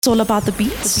It's all about the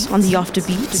beats on the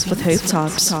Afterbeats with Hope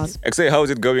Tops. XA, how's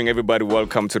it going, everybody?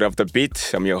 Welcome to the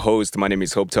Afterbeat. I'm your host. My name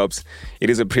is Hope Tops. It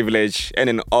is a privilege and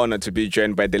an honor to be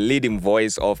joined by the leading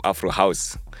voice of Afro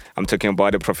House. I'm talking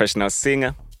about a professional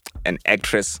singer, an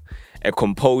actress, a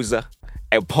composer,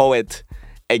 a poet,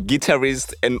 a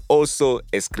guitarist, and also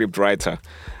a scriptwriter.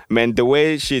 Man, the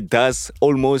way she does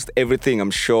almost everything, I'm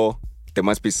sure there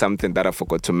must be something that I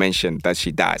forgot to mention that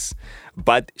she does.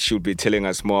 But she'll be telling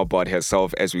us more about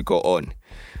herself as we go on.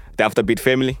 The Afterbeat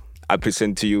family, I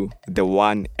present to you the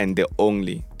one and the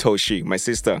only Toshi. My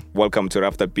sister, welcome to the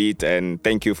Afterbeat and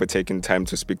thank you for taking time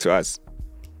to speak to us.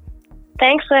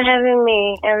 Thanks for having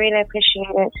me. I really appreciate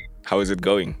it. How is it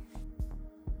going?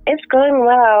 It's going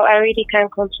well. I really can't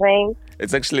complain.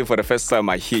 It's actually for the first time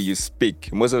I hear you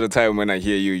speak. Most of the time when I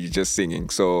hear you, you're just singing.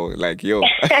 So like, yo.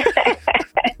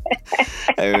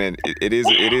 I mean, it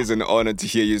is an honor to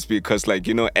hear you speak because, like,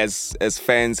 you know, as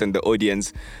fans and the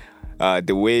audience,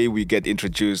 the way we get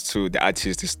introduced to the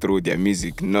artist is through their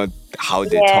music, not how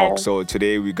they talk. So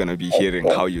today we're going to be hearing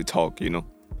how you talk, you know.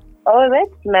 Oh,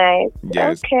 that's nice.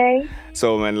 Yes. Okay.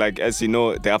 So, man, like, as you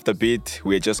know, the Afterbeat,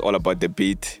 we're just all about the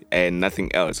beat and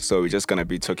nothing else. So we're just going to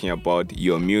be talking about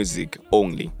your music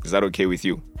only. Is that okay with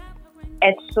you?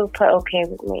 It's super okay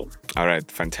with me. All right,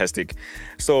 fantastic.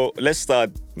 So let's start,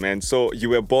 man. So you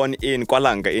were born in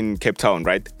Kwalanga in Cape Town,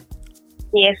 right?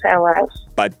 Yes, I was.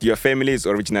 But your family is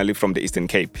originally from the Eastern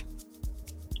Cape?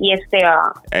 Yes, they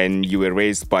are. And you were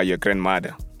raised by your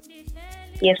grandmother?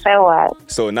 Yes, I was.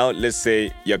 So now let's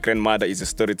say your grandmother is a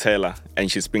storyteller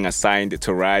and she's being assigned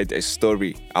to write a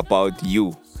story about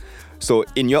you. So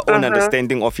in your own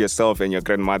understanding of yourself and your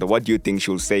grandmother, what do you think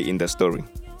she'll say in the story?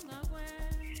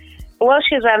 Well,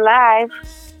 she's alive.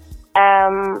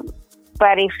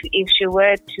 But if she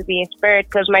were to be a spirit,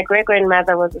 because my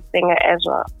great-grandmother was a singer as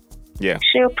well. Yeah.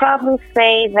 She'll probably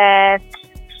say that,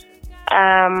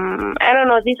 I don't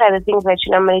know, these are the things that she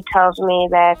normally tells me,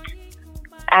 that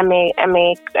I'm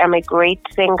a great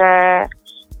singer,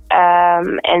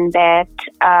 and that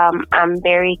I'm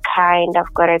very kind,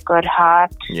 I've got a good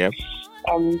heart, yep,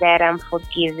 and that I'm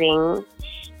forgiving,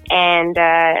 and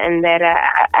that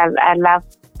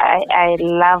I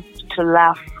love to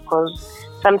laugh, because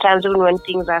sometimes even when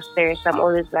things are serious, I'm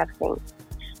always laughing.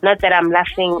 Not that I'm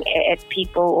laughing at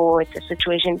people or at the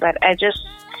situation, but I just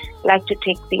like to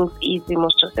take things easy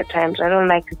most of the times. I don't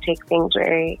like to take things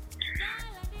very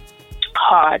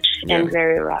hard and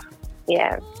very rough.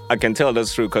 Yeah. I can tell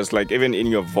that's true because, like, even in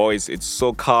your voice, it's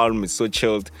so calm, it's so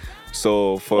chilled.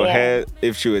 So for her,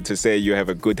 if she were to say you have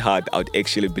a good heart, I would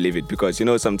actually believe it because, you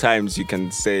know, sometimes you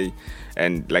can say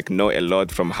and, like, know a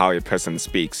lot from how a person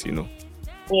speaks, you know.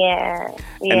 Yeah.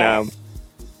 And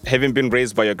having been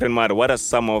raised by your grandmother, what are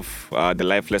some of the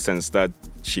life lessons that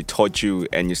she taught you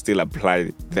and you still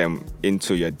apply them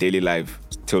into your daily life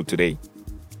till today?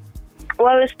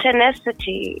 Well, it's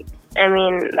tenacity. I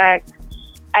mean, like,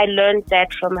 I learned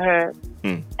that from her.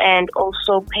 And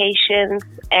also patience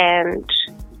and,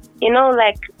 you know,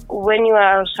 like, when you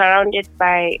are surrounded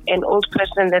by an old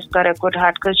person that's got a good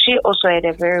heart, because she also had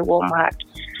a very warm heart.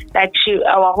 Like,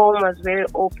 our home was very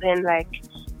open, like,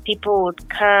 people would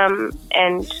come,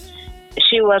 and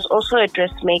she was also a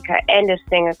dressmaker and a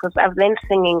singer, because I've learned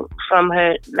singing from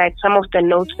her. Like, some of the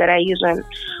notes that I use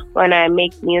when I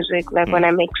make music, like when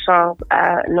I make songs,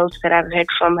 notes that I've heard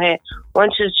from her.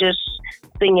 Once you just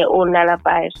sing your own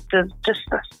lullabies, there's just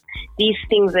these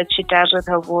things that she does with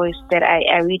her voice that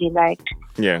I really liked.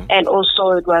 Yeah. And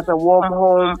also it was a warm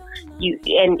home.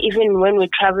 And even when we're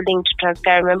traveling to Transkei,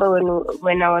 I remember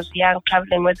when I was young,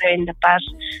 traveling with her in the bus,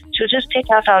 she would just take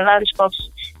out our lunchbox.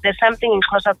 There's something in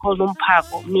Xhosa called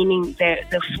umpago, meaning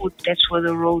the food that's for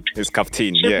the road. It's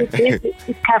kaftin,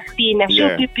 It's kaftina.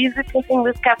 She'll be busy taking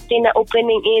this kaftina,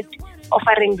 opening it,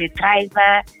 offering the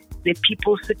driver, the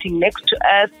people sitting next to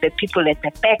us, the people at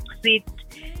the back seat,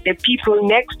 the people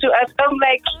next to us. I'm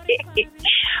like,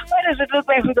 what does it look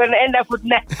like we're going to end up with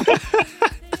nothing?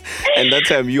 And that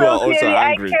time you are also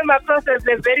hungry. I came across as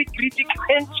a very critical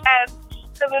child.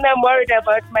 So when I'm worried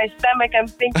about my stomach, I'm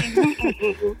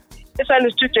thinking, this one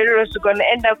is too generous, we're going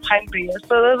to end up hungry.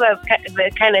 So those are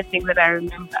the kind of things that I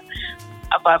remember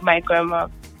about my grandma.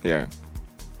 Yeah.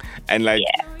 And like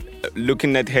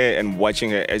looking at her and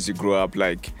watching her as you grew up,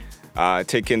 like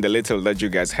taking the little that you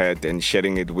guys had and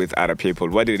sharing it with other people,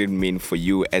 what did it mean for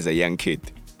you as a young kid?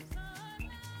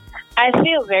 I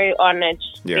feel very honored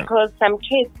because some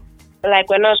kids, like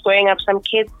when I was growing up, some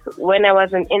kids, when I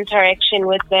was in interaction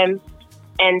with them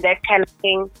and that kind of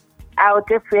thing, I would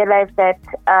just realize that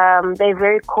they're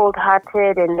very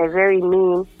cold-hearted and they're very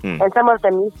mean. And some of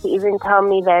them used to even tell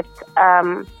me that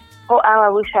oh, how I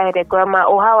wish I had a grandma,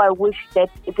 or how I wish that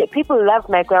people loved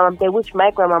my grandma. They wish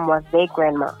my grandma was their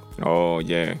grandma. Oh,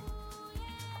 yeah.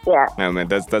 Yeah. Oh, man,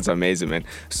 that's amazing, man.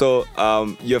 So,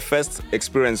 your first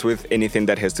experience with anything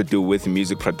that has to do with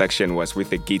music production was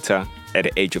with a guitar at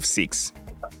the age of 6.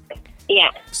 Yeah.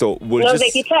 So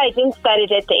the guitar I didn't start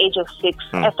it at the age of 6.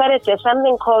 I started there's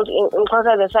something called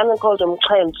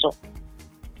umxhenso.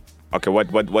 Okay,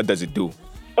 what does it do?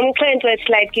 Umxhenso, it's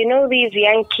like, these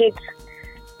young kids.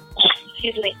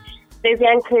 Excuse me. These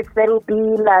young kids that will be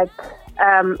like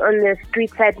on the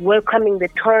street side welcoming the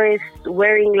tourists,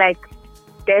 wearing like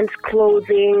dance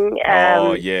clothing.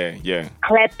 Yeah.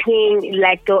 Clapping,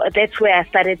 that's where I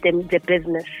started the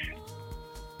business.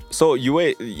 So you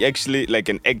were actually like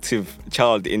an active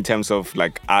child in terms of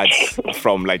like arts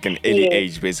from like an early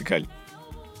age, basically.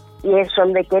 Yes,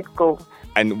 from the get-go.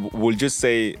 And would you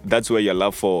say that's where your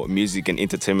love for music and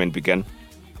entertainment began?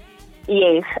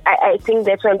 Yes, I think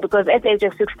that's one, because at the age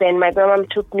of 16, my grandma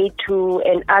took me to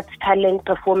an arts talent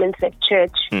performance at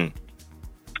church.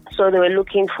 So they were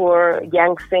looking for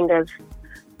young singers.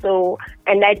 So,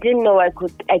 and I didn't know I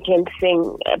can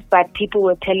sing, but people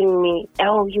were telling me,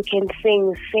 "Oh, you can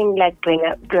sing like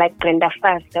Brenda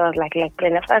Fast." I was like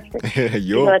Brenda Fast.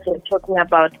 You know what I'm talking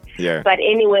about? Yeah. But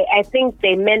anyway, I think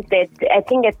they meant that. I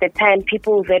think at the time,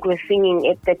 people that were singing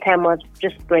at the time was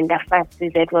just Brenda Fast.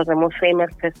 That was the most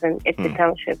famous person at the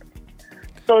township.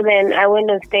 So then I went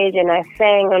on stage and I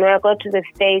sang. And when I got to the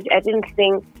stage, I didn't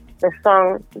sing the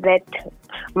song that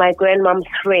my grandmom's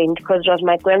friend, because it was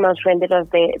my grandmom's friend that was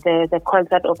the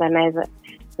concert organizer.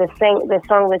 The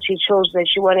song that she chose that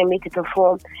she wanted me to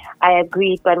perform, I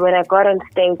agreed. But when I got on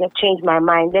stage, I changed my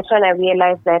mind. That's when I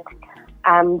realized that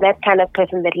I'm that kind of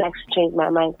person that likes to change my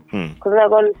mind. Because when I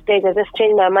got on stage, I just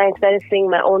changed my mind, started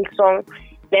singing my own song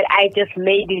that I just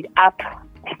made it up.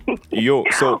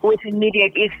 So with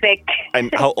immediate effect.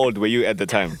 And how old were you at the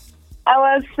time? I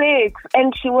was 6,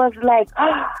 and she was like,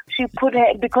 she put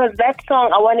her, because that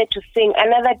song I wanted to sing,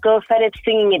 another girl started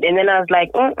singing it, and then I was like,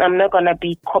 I'm not going to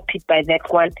be copied by that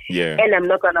one, and I'm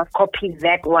not going to copy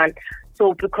that one.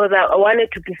 So because I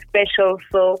wanted to be special,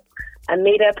 so I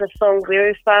made up a song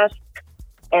very fast,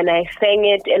 and I sang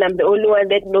it, and I'm the only one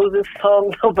that knows the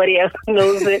song. Nobody else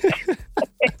knows it.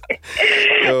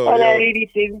 I really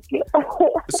think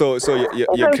so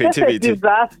your creativity, a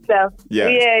disaster.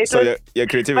 So your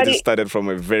creativity started from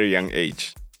a very young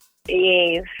age.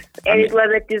 Yes, and it was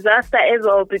a disaster as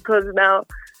well, because now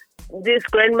this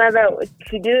grandmother,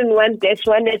 she didn't want that. She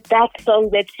wanted that song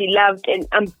that she loved, and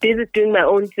I'm busy doing my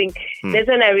own thing. That's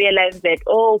when I realized that,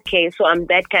 so I'm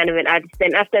that kind of an artist.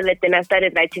 And after that, then I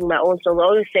started writing my own songs. I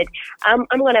always said, I'm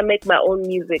going to make my own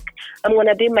music. I'm going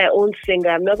to be my own singer.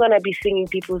 I'm not going to be singing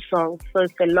people's songs. So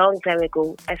it's a long time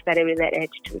ago, I started with that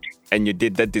attitude. And you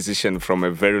did that decision from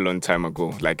a very long time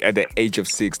ago, like at the age of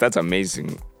 6. That's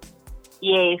amazing.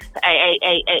 Yes, I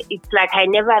it's like I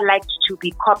never liked to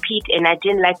be copied, and I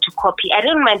didn't like to copy. I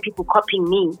didn't mind people copying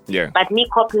me, but me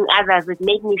copying others, it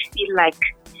made me feel like,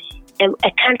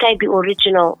 can't I be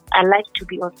original? I like to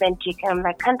be authentic. I'm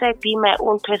like, can't I be my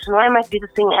own person? Why am I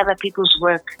singing other people's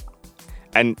work?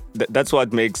 And that's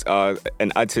what makes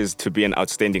an artist to be an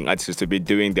outstanding artist, to be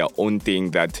doing their own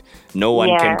thing that no one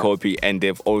can copy, and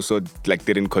they've also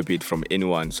didn't copy it from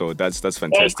anyone. So that's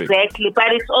fantastic. Exactly,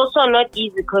 but it's also not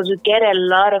easy, because you get a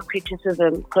lot of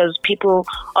criticism, because people,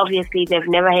 obviously, they've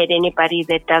never had anybody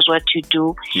that does what you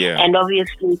do. And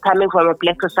obviously, coming from a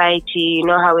black society, you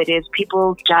know how it is.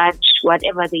 People judge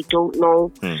whatever they don't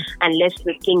know, unless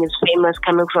the thing is famous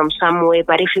coming from somewhere.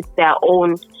 But if it's their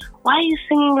own, why are you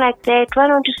singing like that? Why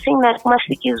don't you sing like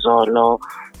Masiki Zolo?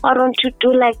 Why don't you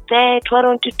do like that? Why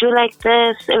don't you do like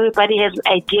this? Everybody has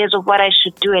ideas of what I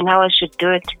should do and how I should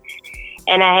do it.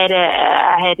 And I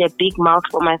had a big mouth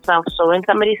for myself. So when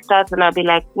somebody starts, and I'll be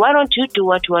like, why don't you do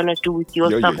what you want to do with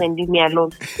yourself and leave me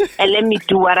alone? And let me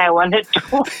do what I want to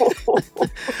do.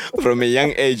 From a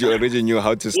young age, you already knew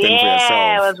how to stand for yourself.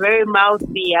 Yeah, I was very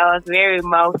mouthy. I was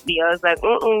like,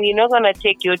 you're not going to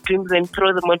take your dreams and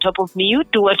throw them on top of me. You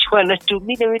do what you want to do.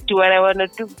 Me, let me do what I want to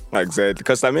do. Exactly.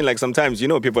 Because, sometimes,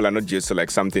 people are not used to,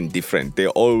 something different. They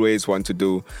always want to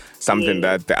do something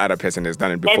that the other person has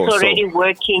done it before. That's already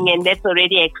working, and that's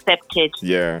already accepted.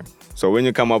 Yeah. So when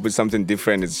you come up with something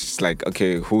different, it's just like,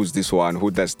 okay, who's this one?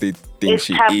 Who does they think it's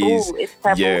she taboo. is? It's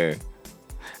taboo. Yeah.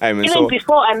 Even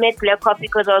before I met Black Coffee,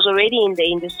 because I was already in the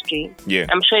industry. Yeah.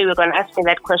 I'm sure you were going to ask me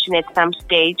that question at some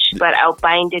stage, but I'll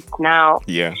bind it now.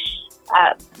 Yeah.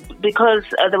 Because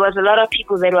there was a lot of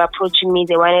people that were approaching me.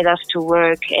 They wanted us to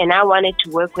work, and I wanted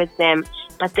to work with them.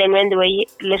 But then when they were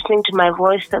listening to my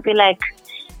voice, they'll be like,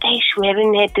 we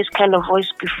haven't had this kind of voice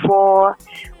before.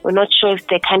 We're not sure if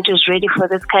the country is ready for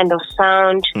this kind of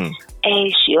sound.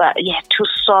 Too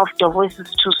soft. Your voice is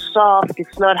too soft.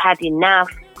 It's not hard enough.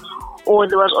 Or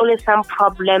there was always some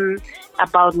problem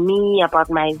about me, about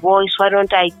my voice. Why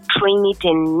don't I train it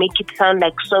and make it sound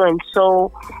like so and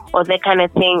so, or that kind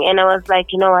of thing? And I was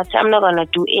like, you know what? I'm not gonna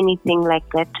do anything like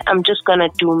that. I'm just gonna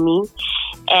do me.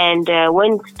 And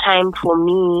when it's time for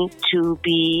me to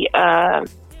be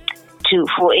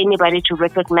for anybody to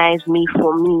recognize me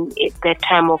for me, that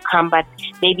time will come, but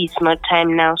maybe it's not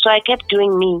time now. So I kept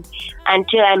doing me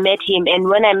until I met him. And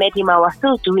when I met him, I was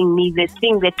still doing me, the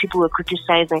thing that people were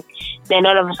criticizing. Then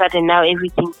all of a sudden now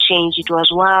everything changed. It was,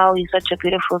 wow, he's such a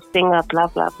beautiful singer, blah,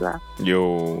 blah, blah.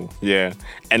 Yo, yeah.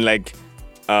 And like,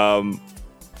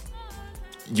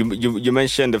 you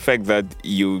mentioned the fact that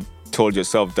you told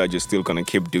yourself that you're still going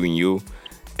to keep doing you.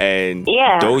 And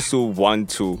those who want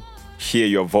to hear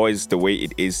your voice the way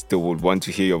it is, they would want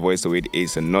to hear your voice the way it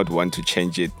is and not want to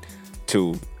change it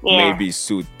to maybe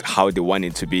suit how they want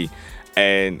it to be.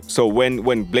 And so when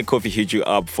Black Coffee hit you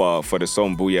up for the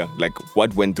song Booyah, like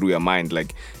what went through your mind?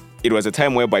 Like it was a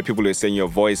time whereby people were saying your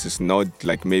voice is not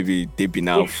like maybe deep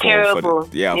enough for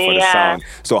the sound.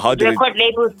 So how did record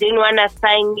labels didn't want to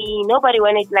sign me. Nobody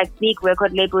wanted like big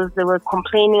record labels. They were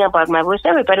complaining about my voice.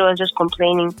 Everybody was just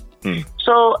complaining.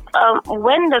 So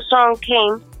when the song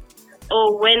came,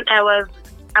 or when I was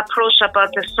approached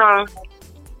about the song,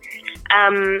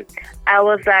 I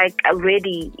was like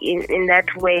ready in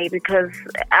that way, because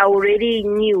I already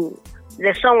knew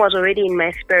the song was already in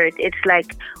my spirit. It's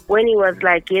like when he was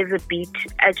like, here's a beat,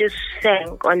 I just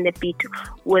sang on the beat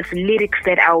with lyrics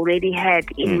that I already had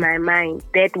in my mind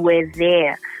that were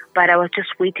there, but I was just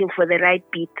waiting for the right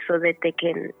beat so that they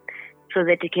can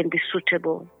be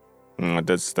suitable.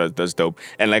 That's dope.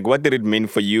 And like, what did it mean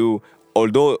for you?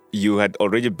 Although you had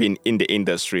already been in the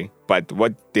industry, but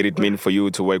what did it mean for you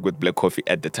to work with Black Coffee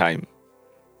at the time?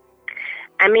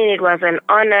 I mean, it was an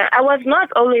honor. I was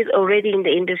not always already in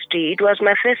the industry. It was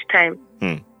my first time.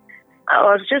 I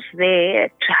was just there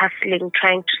hustling,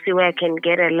 trying to see where I can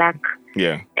get a luck.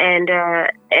 Yeah. And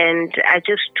I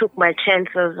just took my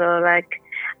chances. Like,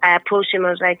 I approached him.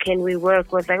 I was like, can we work?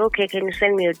 I was like, okay, can you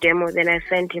send me a demo? Then I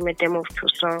sent him a demo of 2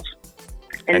 songs.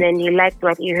 And then he liked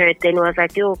what he heard. Then he was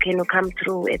like, yo, can you come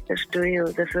through at the studio?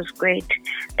 This is great.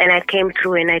 And I came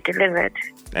through and I delivered.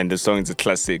 And the song is a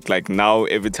classic. Like now,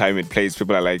 every time it plays,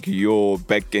 people are like, yo,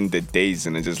 back in the days.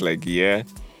 And I'm just like, yeah,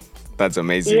 that's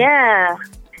amazing. Yeah,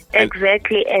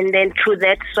 exactly. And then through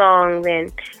that song,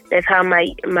 then that's how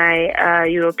my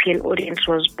European audience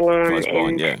was born.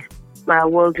 My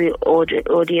worldly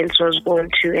audience was born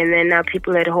too. And then now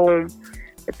people at home,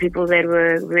 the people that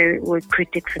were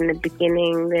critics in the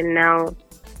beginning, then now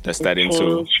they're starting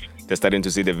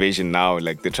to see the vision now.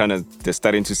 Like they're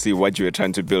starting to see what you were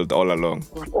trying to build all along.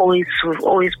 We've always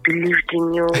believed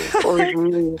in you. Always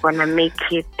knew you were gonna make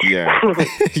it. Yeah,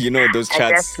 you know those chats.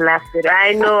 I just laughed it.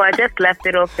 I know. I just laughed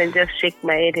it off and just shake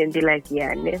my head and be like,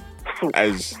 yeah, ne?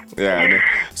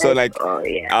 So like,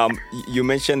 you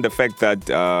mentioned the fact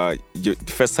that your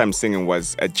first time singing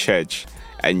was at church.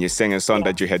 And you sang a song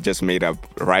that you had just made up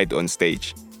right on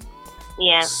stage.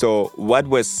 Yeah. So what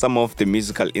were some of the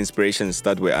musical inspirations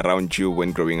that were around you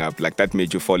when growing up, like that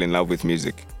made you fall in love with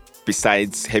music?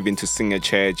 Besides having to sing at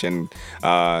church and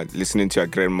listening to your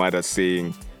grandmother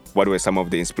sing, what were some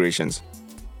of the inspirations?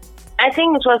 I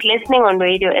think it was listening on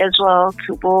radio as well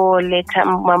to Mamle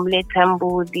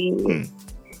Tambudi,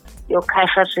 your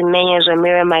Kaifas Menyas,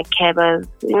 Amira Makebas,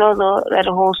 you know, that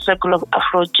whole circle of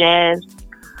Afro jazz.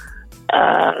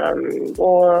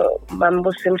 Or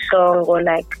Mambo Sim song, or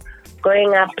like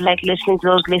growing up, like listening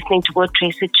to what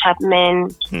Tracy Chapman,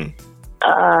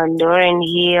 Lauryn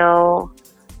Hill,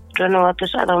 don't know what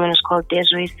this other one is called,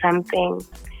 Desiree something.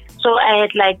 So I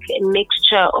had like a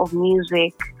mixture of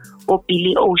music, or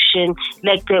Billy Ocean,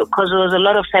 like because there was a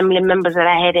lot of family members that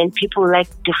I had, and people like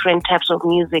different types of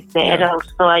music, the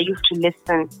adults. So I used to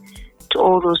listen to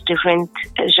all those different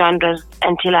genres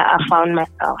until I found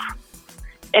myself.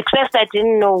 At first, I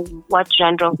didn't know what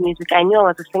genre of music. I knew I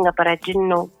was a singer, but I didn't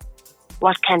know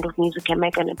what kind of music am I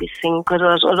going to be singing, because there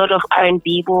was a lot of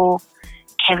R&B,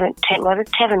 Tevin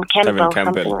Campbell?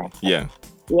 Something like that.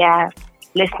 Yeah,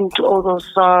 listening to all those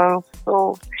songs.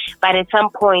 So, but at some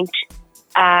point,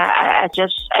 I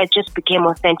just became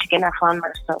authentic, and I found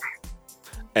myself.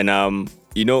 And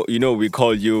you know, we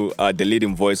call you the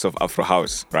leading voice of Afro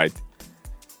House, right?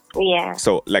 Yeah.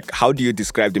 So, like, how do you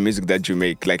describe the music that you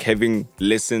make? Like, having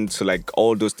listened to, like,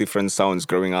 all those different sounds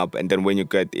growing up, and then when you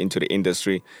get into the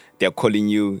industry, they're calling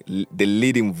you the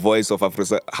leading voice of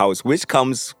Afro House, which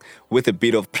comes with a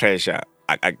bit of pressure.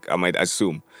 I might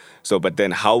assume. So, but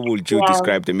then how would you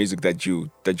describe the music that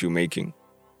you're making?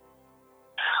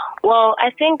 Well, I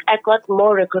think I got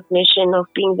more recognition of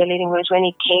being the leading voice when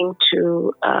it came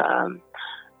to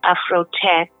Afro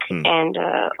tech and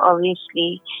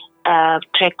obviously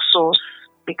Track Source,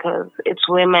 because it's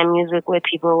where my music, where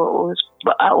people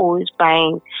are always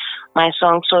buying my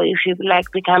songs. So if you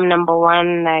become number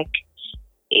one, like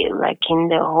in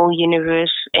the whole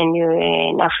universe, and you're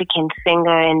an African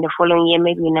singer, and the following year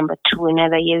maybe you're number two,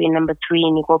 another year you're number three,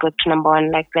 and you go back to number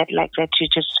one, like that, you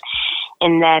just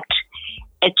in that.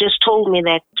 It just told me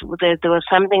that there was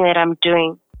something that I'm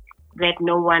doing that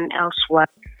no one else was.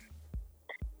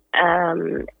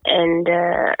 And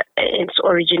its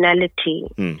originality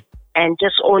and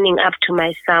just owning up to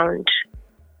my sound.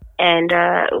 And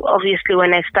obviously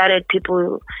when I started,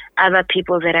 other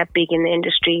people that are big in the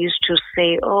industry used to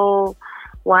say, oh,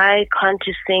 why can't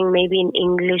you sing maybe in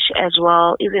English as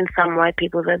well? Even some white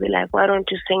people, they'll be like, why don't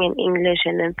you sing in English?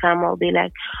 And then some will be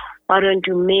like, why don't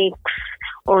you mix?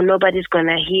 Oh, nobody's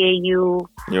gonna hear you.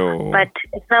 Yo. But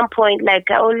at some point, like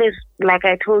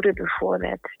I told you before,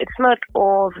 that it's not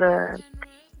all the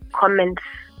comments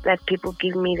that people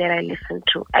give me that I listen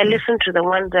to. I listen to the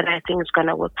ones that I think is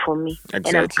gonna work for me, and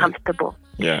I'm comfortable.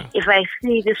 Yeah. If I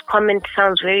see this comment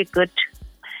sounds very good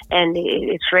and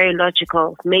it's very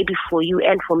logical, maybe for you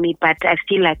and for me, but I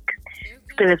feel like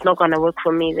still it's not gonna work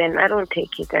for me, then I don't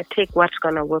take it. I take what's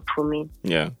gonna work for me.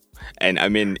 Yeah. And I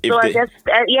mean, if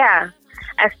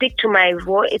I stick to my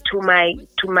voice, to my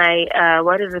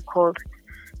what is it called?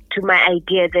 To my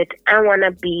idea that I want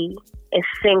to be a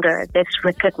singer that's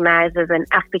recognized as an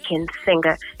African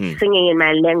singer, singing in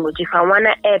my language. If I want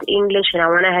to add English and I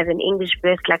want to have an English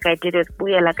verse like I did with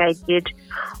Buya, like I did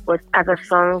with other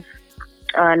songs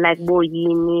like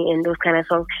Boyini and those kind of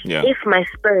songs. Yeah. If my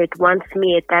spirit wants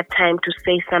me at that time to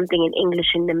say something in English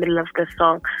in the middle of the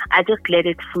song, I just let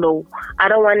it flow. I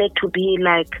don't want it to be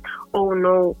like, oh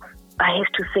no, I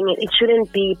have to sing it. It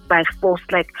shouldn't be by force,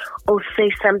 like, oh, say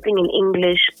something in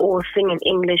English or sing in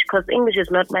English, because English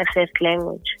is not my first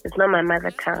language. It's not my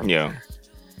mother tongue. Yeah.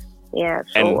 Yeah,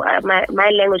 so my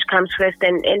language comes first,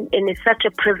 and it's such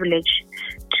a privilege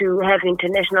to have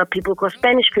international people, because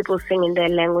Spanish people sing in their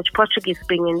language, Portuguese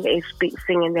sing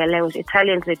in their language,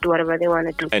 Italians, they do whatever they want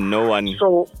to do. And no one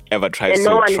ever tries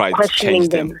to change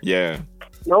them. Yeah.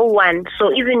 No one.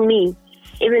 So even me,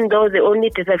 even though the only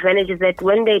disadvantage is that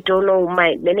when they don't know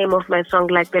the name of my song,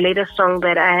 like the latest song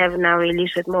that I have now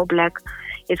released with Mo Black,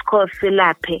 it's called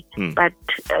Silape, but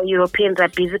Europeans are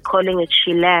busy calling it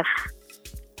Shilaf.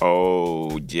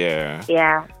 Oh, yeah.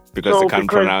 Yeah. Because they can't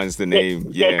pronounce the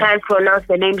name. They can't pronounce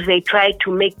the names. They try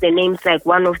to make the names like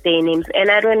one of their names. And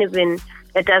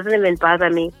it doesn't even bother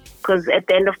me, because at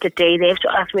the end of the day, they have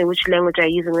to ask me which language I'm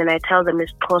using. And I tell them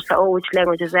it's Tosa. Oh, which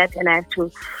language is that? And I have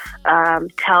to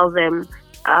tell them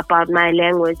about my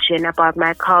language and about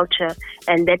my culture.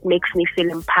 And that makes me feel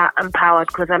empowered,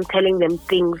 because I'm telling them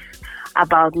things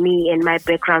about me and my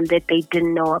background that they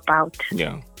didn't know about.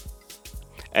 Yeah.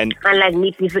 And unlike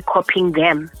me busy copying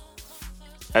them.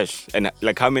 And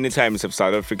like, how many times have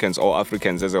South Africans or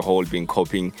Africans as a whole been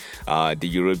copying the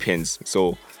Europeans?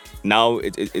 So now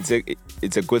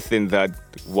it's a good thing that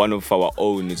one of our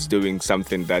own is doing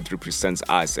something that represents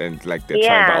us, and like they're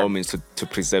trying by all means to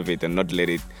preserve it and not let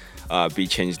it be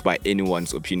changed by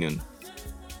anyone's opinion.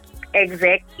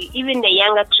 Exactly. Even the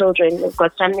younger children have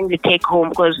got something to take home,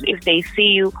 because if they see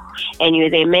you and you're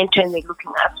their mentor and they're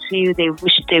looking up to you, they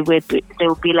wish they would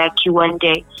be like you one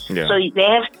day. Yeah. So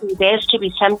there has to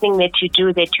be something that you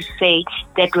do, that you say,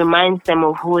 that reminds them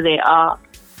of who they are,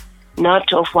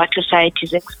 not of what society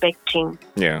is expecting.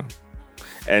 Yeah.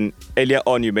 And earlier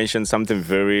on, you mentioned something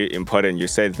very important. You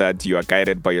said that you are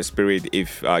guided by your spirit.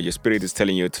 If your spirit is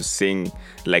telling you to sing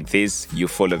like this, you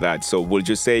follow that. So would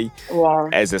you say,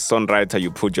 as a songwriter, you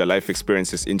put your life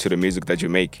experiences into the music that you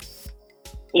make?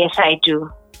 Yes, I do.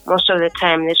 Most of the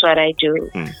time, that's what I do.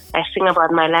 I sing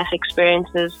about my life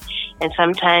experiences, and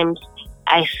sometimes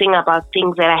I sing about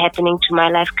things that are happening to my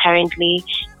life currently.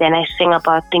 Then I sing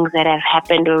about things that have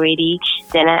happened already.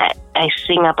 Then I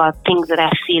sing about things that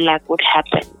I feel like would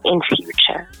happen in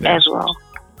future as well.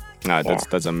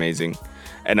 That's amazing.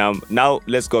 And now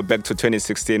let's go back to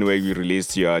 2016, where you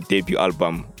released your debut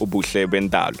album, Ubuhle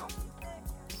Bendalo.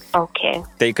 Okay.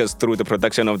 Take us through the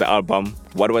production of the album.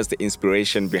 What was the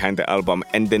inspiration behind the album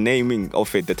and the naming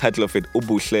of it, the title of it,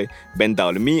 Ubuhle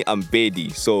Bendalo? Me, I'm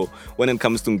Bedi. So when it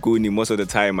comes to Nguni, most of the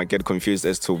time I get confused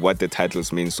as to what the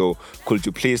titles mean. So could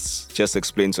you please just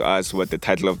explain to us what the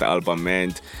title of the album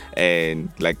meant,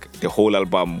 and like the whole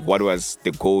album, what was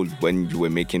the goal when you were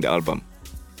making the album?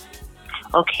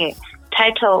 Okay.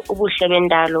 title Ubuhle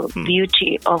Bendalo,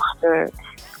 Beauty of Earth.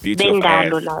 Beauty of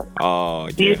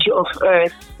Earth. Beauty of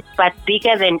Earth. But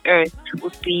bigger than Earth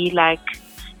would be like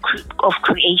of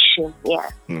creation. Yeah.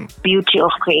 Beauty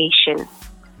of creation.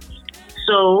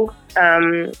 So,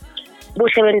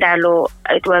 Buhle Bendalo,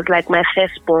 it was like my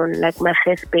firstborn, like my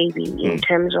first baby in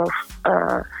terms of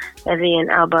having an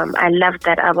album. I loved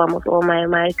that album with all my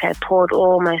might. I poured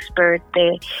all my spirit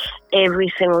there.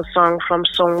 Every single song from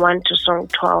song 1 to song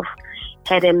 12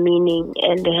 had a meaning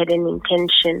and they had an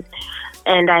intention.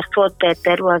 And I thought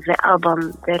that was the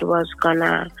album that was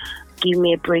gonna give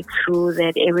me a breakthrough,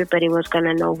 that everybody was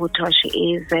gonna know who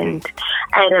Toshi is. And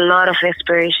I had a lot of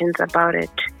aspirations about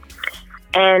it.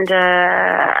 And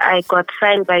I got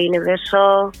signed by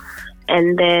Universal,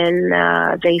 and then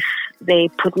they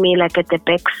put me like at the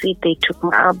back seat. They took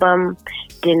my album,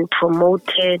 didn't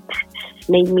promote it,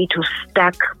 made me to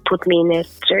stuck, put me in a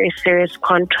very serious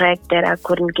contract that I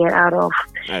couldn't get out of.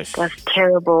 Nice. It was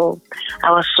terrible.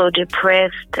 I was so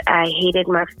depressed. I hated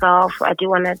myself. I didn't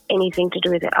want anything to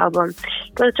do with the album.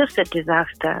 It was just a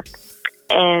disaster.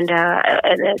 And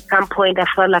at some point, I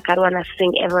felt like I don't want to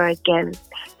sing ever again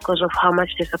because of how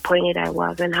much disappointed I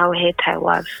was and how hurt I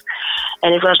was.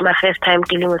 And it was my first time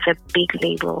dealing with a big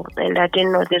label, and I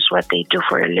didn't know this is what they do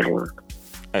for a living.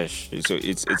 So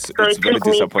it's it very took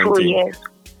me disappointing. 2 years.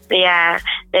 Yeah,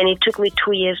 then it took me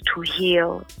 2 years to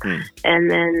heal.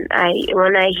 And then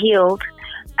when I healed,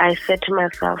 I said to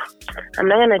myself, I'm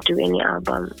not going to do any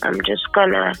album. I'm just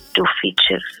going to do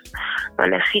features. I'm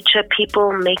going to feature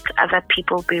people, make other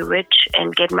people be rich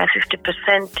and get my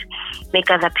 50%,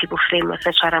 make other people famous.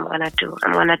 That's what I'm going to do.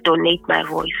 I'm going to donate my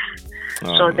voice.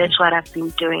 So that's what I've been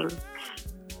doing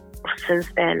since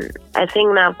then. I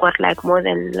think now I've got like more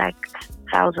than like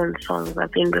 1,000 songs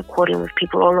I've been recording with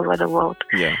people all over the world.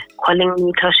 Yeah. Calling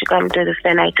me, Toshi, come do this,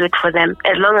 then I do it for them.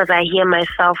 As long as I hear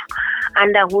myself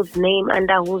under whose name,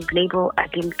 under whose label, I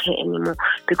didn't care anymore.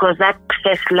 Because that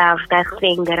first love, that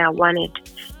thing that I wanted,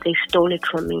 they stole it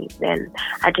from me. Then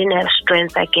I didn't have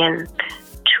strength again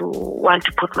to want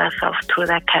to put myself through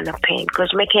that kind of pain.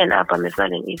 Because making an album is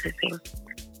not an easy thing.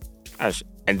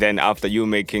 And then after you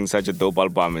making such a dope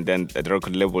album, and then the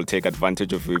record label take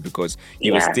advantage of you because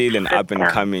you were still an up and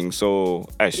coming. So,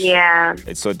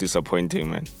 it's so disappointing,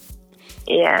 man.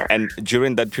 Yeah. And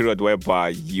during that period whereby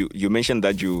you mentioned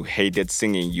that you hated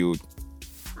singing, you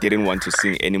didn't want to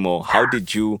sing anymore. How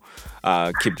did you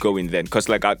keep going then? Because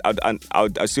like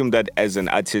I'd assume that as an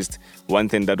artist, one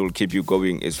thing that will keep you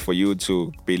going is for you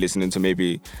to be listening to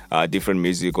maybe different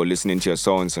music or listening to your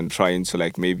songs and trying to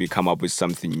like maybe come up with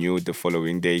something new the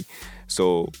following day.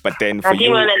 So, but then for I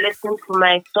didn't want to listen to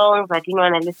my songs. I didn't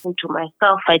want to listen to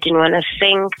myself. I didn't want to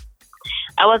sing.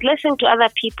 I was listening to other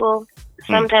people.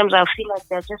 Sometimes I feel like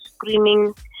they're just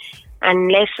screaming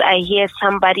unless I hear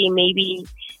somebody maybe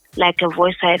like a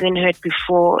voice I haven't heard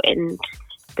before, and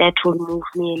that would move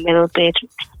me a little bit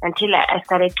until I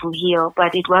started to heal.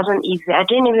 But it wasn't easy. I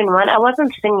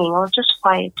wasn't singing. I was just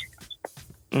quiet.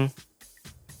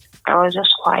 I was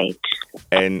just quiet.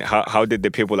 And how did the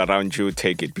people around you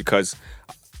take it? Because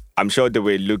I'm sure they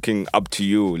were looking up to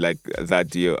you, like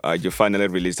that you finally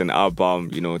released an album,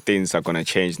 things are going to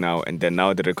change now. And then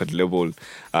now the record label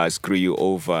screw you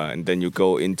over and then you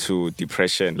go into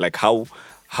depression. Like how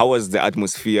was the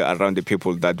atmosphere around the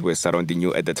people that were surrounding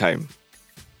you at the time?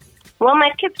 Well,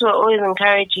 my kids were always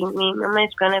encouraging me. Mama,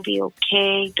 it's going to be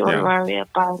okay. Don't worry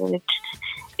about it.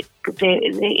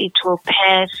 It will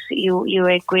pass. You're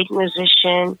a great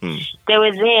musician. They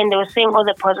were there and they were saying all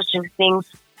the positive things.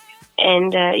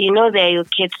 And, they're your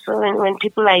kids. So when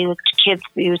people are your kids,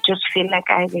 you just feel like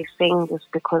they're saying this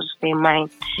because they're mine.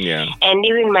 Yeah. And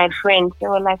even my friends, they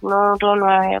were like, no, don't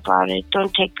worry about it.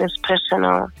 Don't take this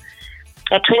personal.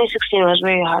 2016 was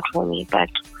very hard for me. But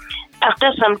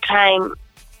after some time,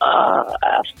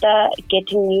 after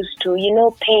getting used to,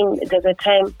 pain, there's a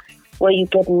time where you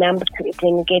get numb to it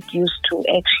and you get used to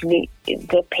actually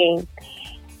the pain.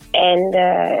 And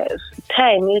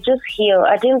time, you just heal.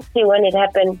 I didn't see when it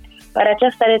happened, but I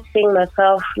just started seeing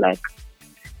myself like,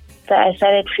 I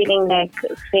started feeling like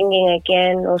singing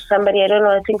again, or somebody, I don't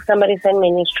know, I think somebody sent me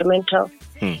an instrumental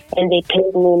and they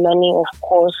paid me money, of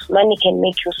course. Money can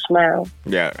make you smile.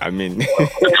 Yeah, I mean,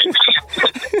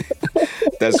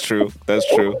 that's true,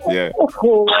 yeah.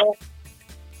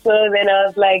 So then I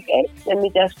was like, let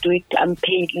me just do it, I'm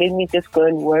paid, let me just go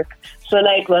and work. So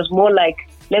now it was more like,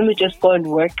 let me just go and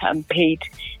work, I'm paid.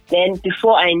 Then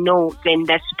before I know, then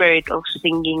that spirit of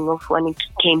singing, of wanting to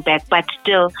came back, but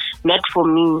still not for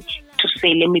me to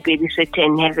say, let me babysit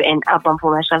and have an album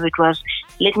for myself. It was,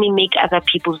 let me make other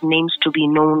people's names to be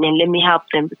known and let me help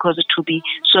them because it will be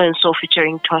so-and-so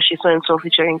featuring Toshi, so-and-so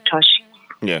featuring Toshi.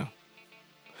 Yeah.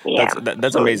 Yeah.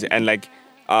 That's amazing. And like,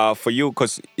 for you,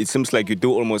 because it seems like you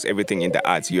do almost everything in the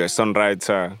arts. You're a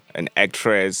songwriter, an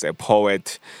actress, a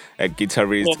poet, a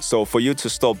guitarist. Yeah. So for you to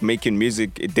stop making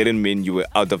music, it didn't mean you were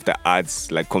out of the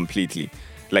arts, like, completely.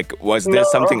 Like, was there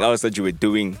something else that you were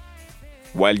doing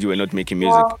while you were not making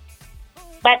music? No.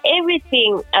 But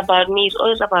everything about me is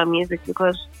always about music,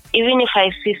 because even if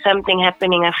I see something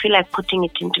happening, I feel like putting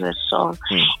it into a song.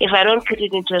 If I don't put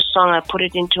it into a song, I put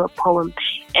it into a poem.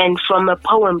 And from a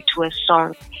poem to a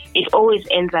song, it always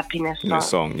ends up in a song. In a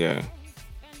song, yeah.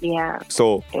 Yeah.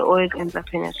 So it always ends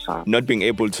up in a song. Not being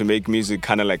able to make music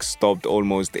kind of like stopped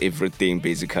almost everything,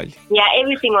 basically. Yeah,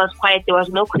 everything was quiet. There was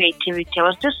no creativity. I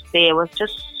was just there. I was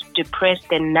just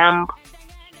depressed and numb.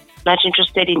 Not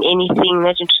interested in anything.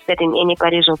 Not interested in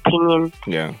anybody's opinion.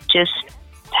 Yeah. Just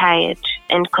tired.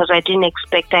 And because I didn't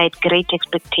expect, I had great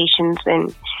expectations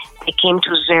and they came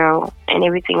to zero. And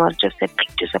everything was just a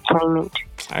big disappointment.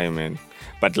 Amen.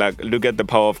 But like, look at the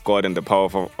power of God and the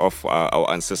power of our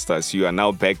ancestors. You are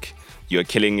now back. You're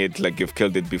killing it like you've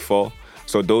killed it before.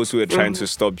 So those who were trying to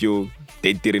stop you,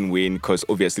 they didn't win because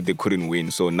obviously they couldn't win.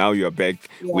 So now you're back.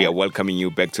 Yeah. We are welcoming you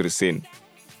back to the scene.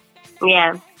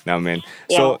 Yeah. Now, man.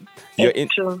 Yeah, so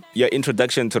your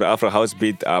introduction to the Afro House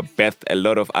beat birthed a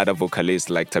lot of other vocalists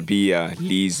like Tabia,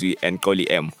 Lizzy, and Koli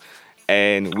M.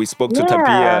 And we spoke to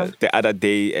Tabia the other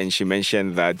day, and she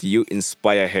mentioned that you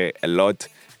inspire her a lot,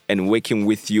 and working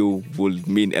with you will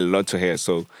mean a lot to her.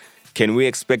 So, can we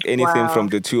expect anything from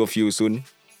the two of you soon?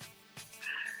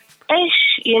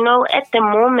 You know, at the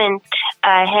moment,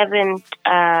 I haven't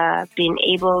been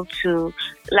able to,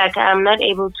 like, I'm not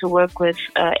able to work with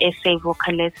SA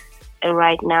vocalists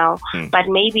right now, but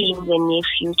maybe in the near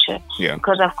future. Yeah.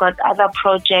 Because I've got other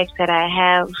projects that I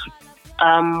have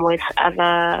with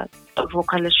other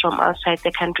vocalists from outside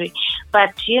the country.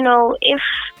 But, you know, if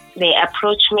they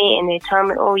approach me and they tell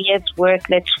me, oh, yes,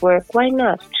 let's work, why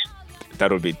not?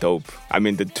 That would be dope. I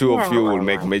mean, the two of you will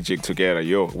make magic together.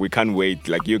 We can't wait.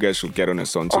 Like, you guys should get on a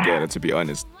song together, to be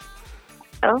honest.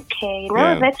 Okay.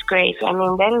 No, that's great. I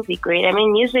mean, that would be great. I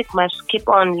mean, music must keep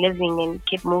on living and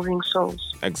keep moving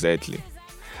souls. Exactly.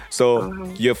 So,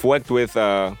 you've worked with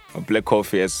Black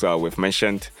Coffee, as we've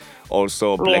mentioned,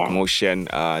 also Black Motion,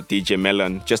 DJ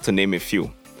Melon, just to name a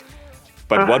few.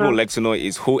 But what we'd like to know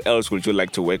is, who else would you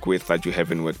like to work with that you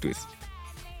haven't worked with?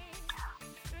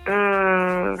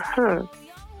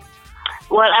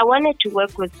 Well, I wanted to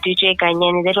work with DJ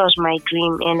Ganyani. That was my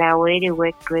dream, and I already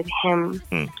worked with him.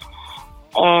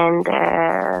 And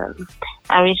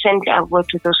I've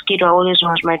worked with Oskido. Always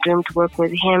was my dream to work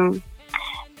with him.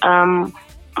 And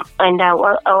I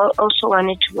also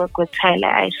wanted to work with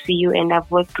Tyler ICU, and I've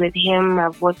worked with him.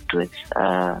 I've worked with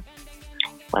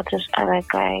what's this other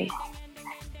guy?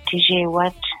 DJ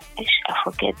what? I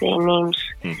forget their names.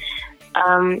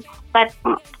 But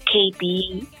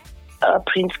KB,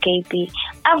 Prince KB,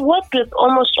 I've worked with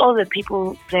almost all the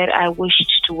people that I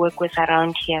wished to work with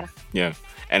around here. Yeah.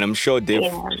 And I'm sure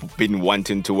they've been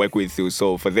wanting to work with you.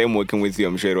 So for them working with you,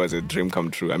 I'm sure it was a dream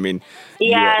come true. I mean,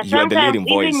 you are the leading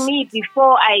voice. Even me,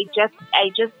 before I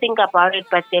just think about it,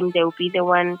 but then they'll be the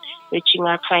one reaching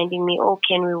out, finding me, oh,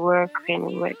 can we work?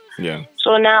 Yeah.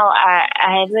 So now I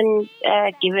haven't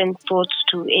given thoughts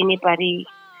to anybody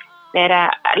that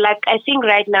I think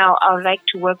right now I would like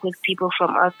to work with people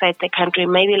from outside the country,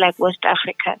 maybe like West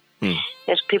Africa.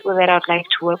 There's people that I'd like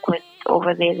to work with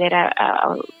over there that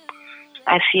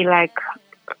I feel like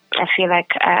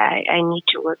I need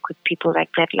to work with people like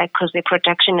that, like, because their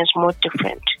production is more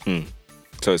different.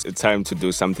 So it's time to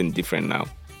do something different now.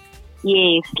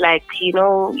 Yes, like, you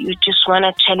know, you just want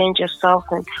to challenge yourself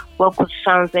and work with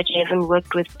sounds that you haven't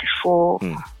worked with before,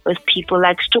 with people.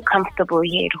 Like, it's too comfortable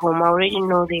here at home. I already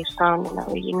know their sound and I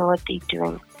already know what they're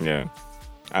doing. Yeah.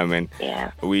 I mean,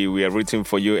 we are rooting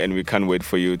for you, and we can't wait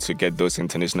for you to get those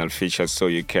international features so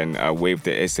you can wave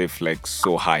the SA flag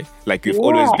so high, like you've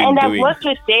always been doing. And I've worked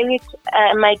with David.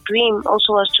 My dream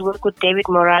also was to work with David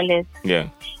Morales. Yeah.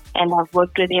 And I've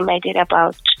worked with him. I did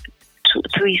about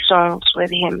 3 songs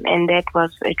with him, and that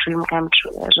was a dream come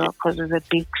true as well, because he's a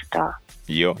big star.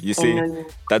 You see,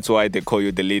 that's why they call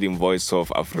you the leading voice of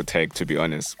Afrotech, to be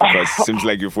honest, because it seems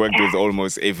like you've worked with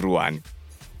almost everyone.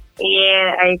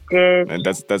 Yeah, I did. And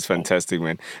that's fantastic,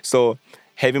 man. So,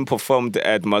 having performed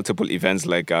at multiple events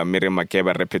like Miriam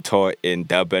Makeba Repertoire in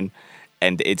Durban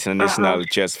and the International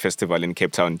Jazz Festival in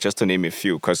Cape Town, just to name a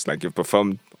few, because like you've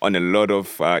performed on a lot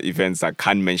of events, I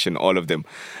can't mention all of them.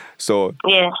 So,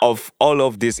 of all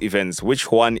of these events,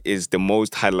 which one is the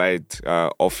most highlight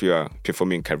of your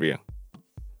performing career?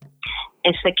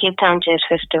 It's the Cape Town Jazz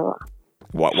Festival.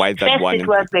 Why that First, one? it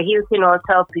was the Hilton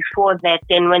Hotel. Before that,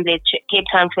 then when the Cape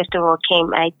Town Festival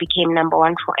came, I became number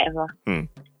one forever.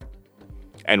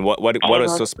 And what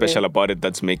was so special about it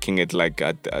that's making it like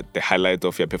at the highlight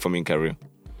of your performing career?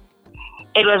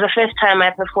 It was the first time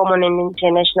I performed on an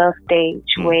international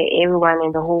stage where everyone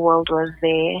in the whole world was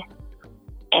there.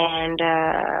 And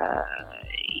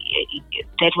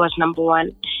that was number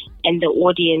one. And the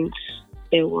audience,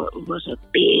 was a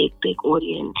big, big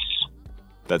audience.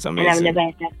 That's amazing. And I've never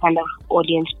had that kind of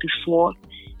audience before.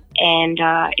 And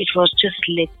it was just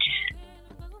lit.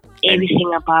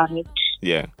 Everything about it.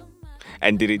 Yeah.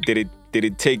 And did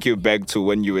it take you back to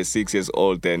when you were 6 years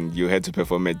old and you had to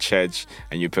perform at church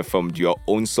and you performed your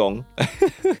own song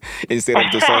instead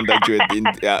of the song that you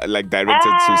had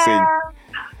directed to sing?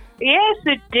 Yes,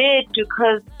 it did,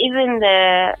 because even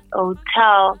the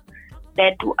hotel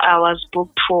that I was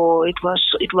booked for, it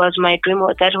was my dream.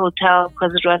 That hotel,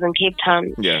 because it was in Cape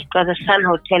Town, yeah. It was a Sun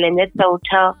Hotel, and that's the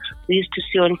hotel we used to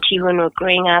see on TV when we were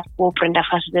growing up. Oh, Brenda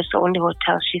Fassie, that's the only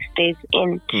hotel she stays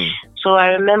in. So I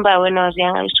remember when I was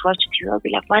young, I used to watch TV. I'll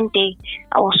be like, one day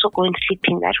I'll also go and sleep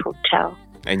in that hotel.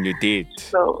 And you did.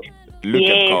 So Look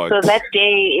at God. So that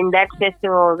day in that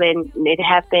festival, then it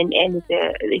happened, and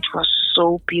it was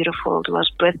so beautiful. It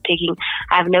was breathtaking.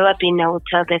 I've never been in a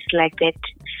hotel that's like that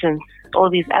since. All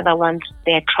these other ones,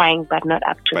 they're trying, but not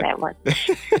up to that one.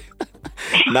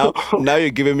 now you're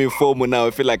giving me FOMO. Now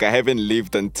I feel like I haven't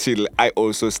lived until I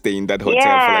also stay in that hotel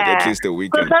for like at least a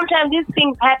weekend. Because sometimes these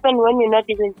things happen when you're not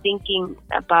even thinking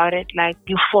about it. Like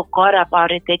you forgot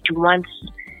about it, that you once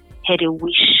had a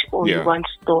wish or you once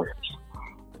thought.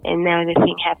 And now the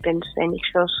thing happens, and it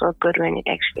feels so good when it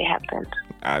actually happens.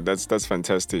 That's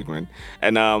fantastic, man.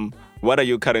 And what are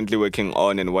you currently working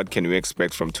on, and what can we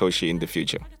expect from Toshi in the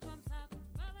future?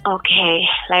 Okay,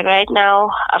 like right now,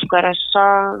 I've got a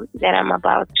song that I'm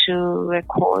about to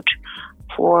record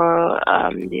for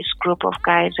this group of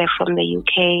guys. They're from the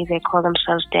UK. They call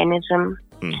themselves Denism.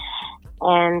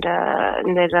 And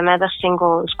there's another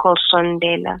single. It's called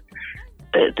Sondela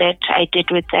that I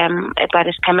did with them, but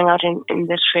it's coming out in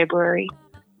this February.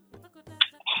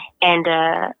 And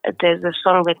there's a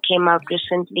song that came out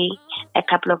recently, a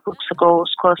couple of weeks ago.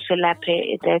 It's called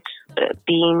Silape. That's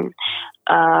being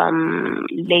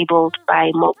labeled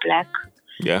by Mo Black.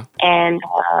 Yeah. And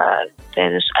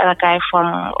there's this other guy from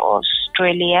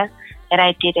Australia that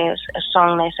I did a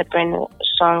song, that's a brand new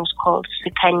song called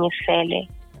Sikanye Fele.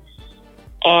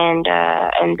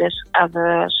 And this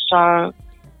other song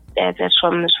that's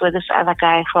with this other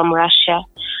guy from Russia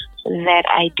that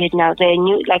I did now. They're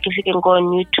new, like if you can go on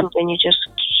YouTube and you just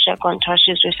check on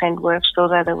Toshi's recent works,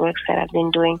 those are the works that I've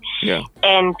been doing. Yeah.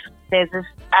 And there's this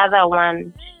other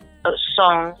one,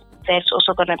 song that's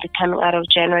also going to be coming out of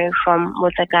January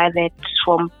with a guy that's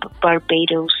from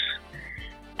Barbados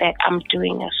that I'm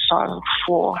doing a song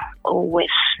for or with.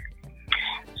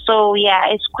 So yeah,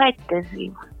 it's quite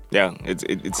busy. Yeah,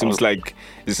 it seems like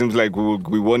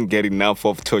we won't get enough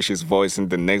of Toshi's voice in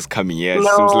the next coming years. No,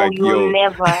 it seems like you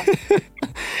never.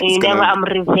 I'm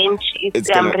revenging.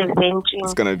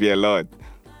 It's gonna be a lot.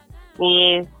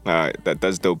 Yes.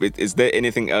 That's dope. Is there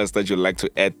anything else that you'd like to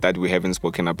add that we haven't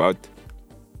spoken about?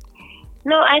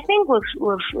 No, I think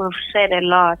we've said a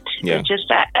lot. Yeah. It's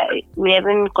just we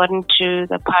haven't gotten to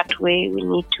the part where we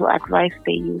need to advise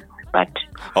the youth. But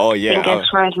I think as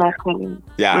far as my feeling.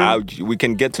 Yeah, we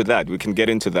can get to that. We can get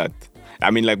into that.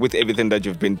 I mean, like with everything that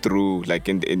you've been through, like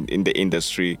in the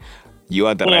industry, you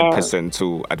are the right person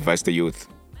to advise the youth.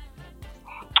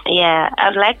 Yeah,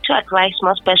 I'd like to advise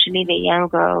more especially the young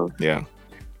girls. Yeah.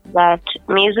 That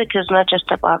music is not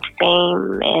just about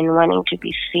fame and wanting to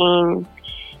be seen,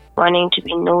 wanting to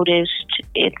be noticed.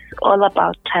 It's all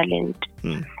about talent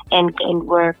and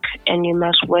work, and you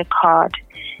must work hard.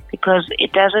 Because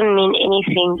it doesn't mean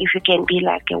anything if you can be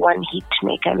like a one-hit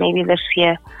maker. Maybe this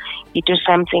year you do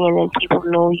something and then people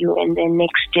know you, and then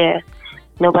next year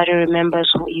nobody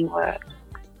remembers who you were.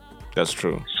 That's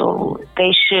true. So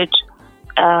they should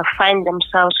find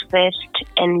themselves first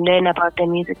and learn about the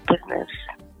music business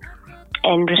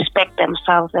and respect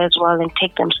themselves as well, and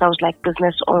take themselves like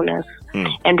business owners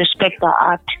and respect our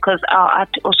art, because our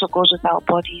art also goes with our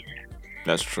bodies.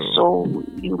 That's true. So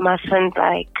you mustn't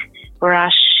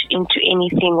rush into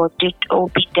anything or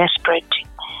be desperate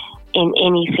in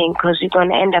anything, because you're going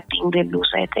to end up being the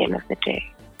loser at the end of the day.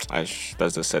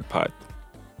 That's the sad part.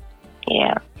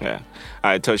 Yeah. All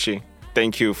right, Toshi,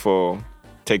 thank you for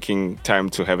taking time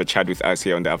to have a chat with us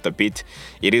here on the Afterbeat.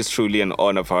 It is truly an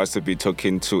honor for us to be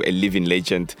talking to a living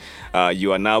legend.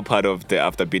 You are now part of the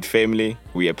Afterbeat family.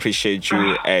 We appreciate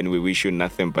you and we wish you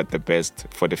nothing but the best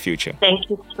for the future. Thank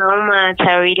you so much.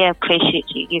 I really appreciate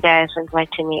you guys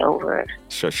inviting me over.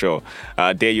 Sure.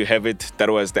 There you have it. That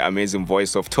was the amazing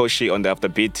voice of Toshi on the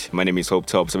Afterbeat. My name is Hope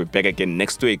Tops. I'll be back again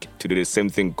next week to do the same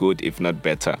thing good, if not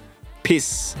better.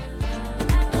 Peace.